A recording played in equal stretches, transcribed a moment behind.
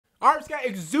All right, we got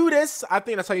Exodus. I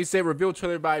think that's how you say it. Reveal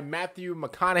trailer by Matthew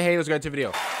McConaughey. Let's get into the video.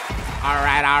 All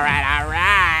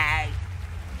right.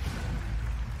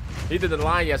 He did the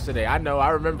line yesterday. I know, I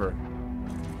remember.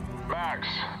 Max,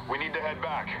 we need to head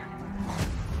back.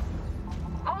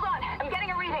 Hold on, I'm getting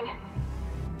a reading.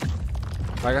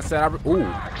 Like I said, ooh.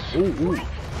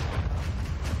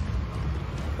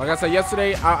 Like I said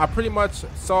yesterday, I pretty much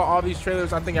saw all these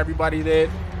trailers. I think everybody did.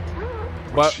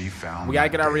 But we gotta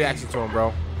get our reaction to them,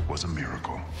 bro. Was a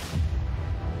miracle.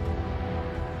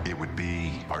 It would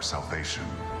be our salvation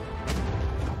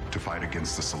to fight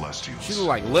against the Celestials. She look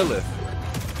like Lilith.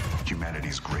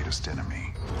 Humanity's greatest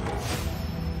enemy.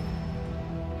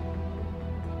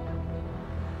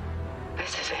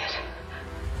 This is it.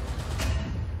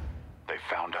 They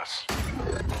found us.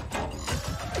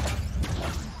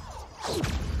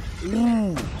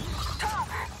 Ooh. Tom,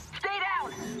 stay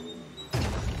down.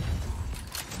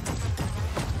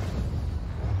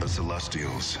 The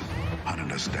Celestials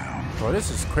hunted us down. Bro, this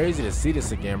is crazy to see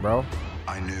this again, bro.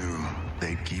 I knew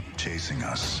they'd keep chasing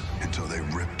us until they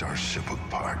ripped our ship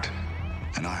apart.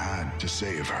 And I had to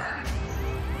save her.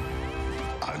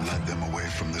 I led them away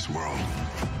from this world,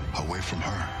 away from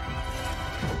her.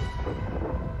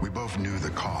 We both knew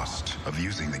the cost of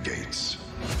using the gates.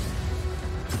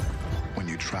 When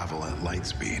you travel at light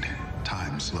speed,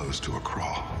 time slows to a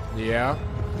crawl. Yeah.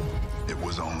 It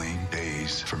was only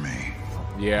days for me.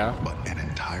 Yeah. But an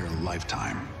entire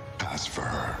lifetime passed for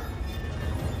her.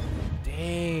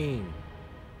 Dang.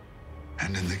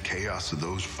 And in the chaos of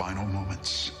those final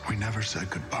moments, we never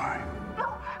said goodbye. No,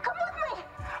 come with me.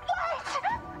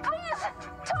 Wait, please,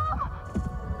 Tom.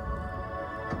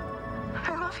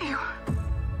 I love you.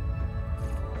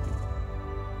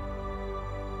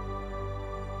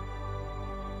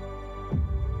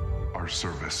 Our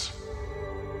service,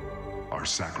 our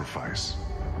sacrifice,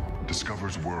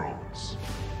 discovers worlds,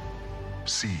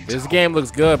 seeds. This game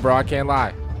looks good, bro. I can't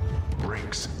lie.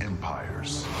 Breaks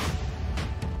empires.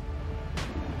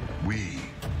 We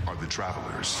are the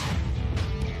travelers.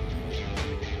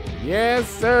 Yes,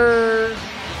 sir.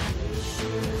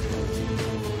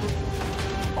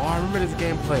 Oh, I remember this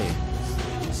gameplay.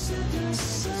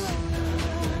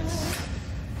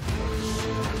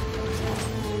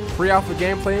 Pre-alpha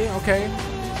gameplay, okay.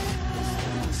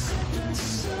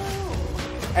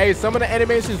 Hey, some of the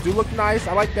animations do look nice.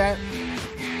 I like that.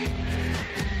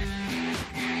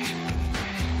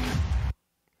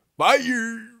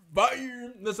 Fire.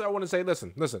 Listen, I want to say,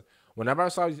 listen. Whenever I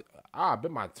saw, I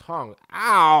bit my tongue.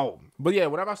 Ow. But yeah,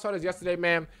 whenever I saw this yesterday,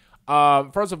 man.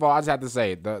 First of all, I just have to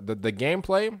say the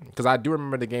gameplay, because I do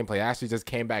remember the gameplay. I actually just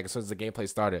came back as soon as the gameplay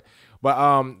started.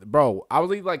 But bro, I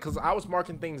was like, because I was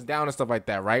marking things down and stuff like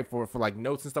that, right? For like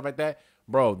notes and stuff like that.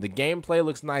 Bro, the gameplay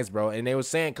looks nice, bro. And they were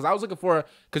saying, because I was looking for,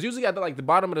 because usually at the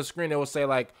bottom of the screen, they will say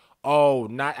like, oh,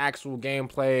 not actual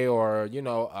gameplay, or you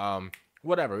know,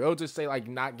 whatever. It'll just say like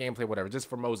not gameplay, whatever, just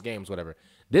for most games, whatever.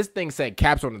 This thing said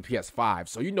capture on the PS5.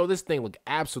 So you know this thing look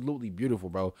absolutely beautiful,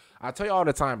 bro. I tell you all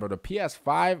the time, bro, the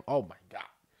PS5, oh my God.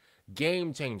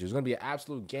 Game changer. It's gonna be an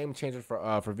absolute game changer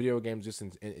for video games just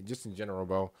in general,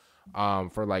 bro.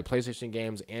 For like PlayStation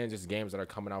games and just games that are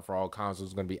coming out for all consoles.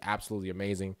 It's gonna be absolutely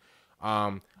amazing.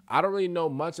 I don't really know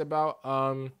much about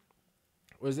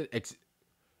what is it?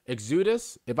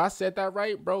 Exodus. If I said that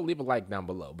right, bro, leave a like down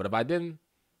below. But if I didn't,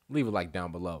 leave a like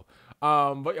down below.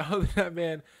 But other than that,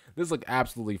 man, this look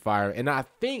absolutely fire. And I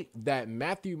think that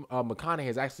Matthew McConaughey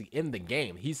is actually in the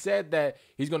game. He said that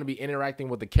he's going to be interacting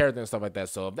with the character and stuff like that.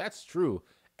 So if that's true,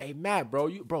 hey, Matt, bro,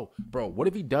 what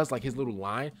if he does like his little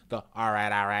line? The all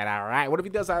right. What if he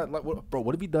does that? Like,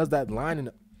 what if he does that line in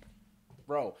the,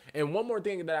 bro? And one more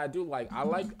thing that I do like, I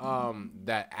like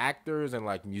that actors and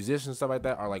like musicians and stuff like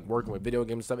that are like working with video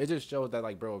games and stuff. It just shows that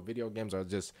like, bro, video games are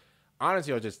just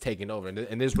honestly are just taking over,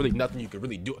 and there's really nothing you can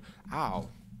really do. Ow.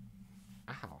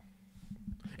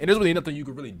 And there's really nothing you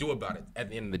can really do about it at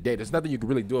the end of the day. There's nothing you can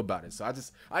really do about it. So I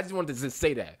just wanted to just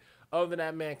say that. Other than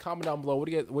that, man, comment down below. What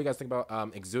do you guys think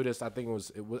about Exodus? I think it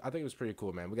was pretty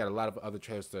cool, man. We got a lot of other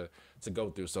trailers to go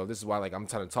through. So this is why like I'm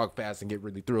trying to talk fast and get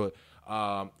really through it.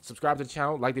 Subscribe to the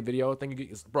channel, like the video. Thank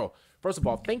you, bro. First of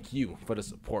all, thank you for the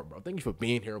support, bro. Thank you for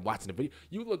being here and watching the video.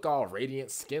 You look all radiant,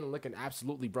 skin looking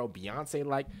absolutely, bro, Beyonce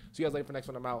like. See you guys later for the next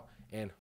one. I'm out and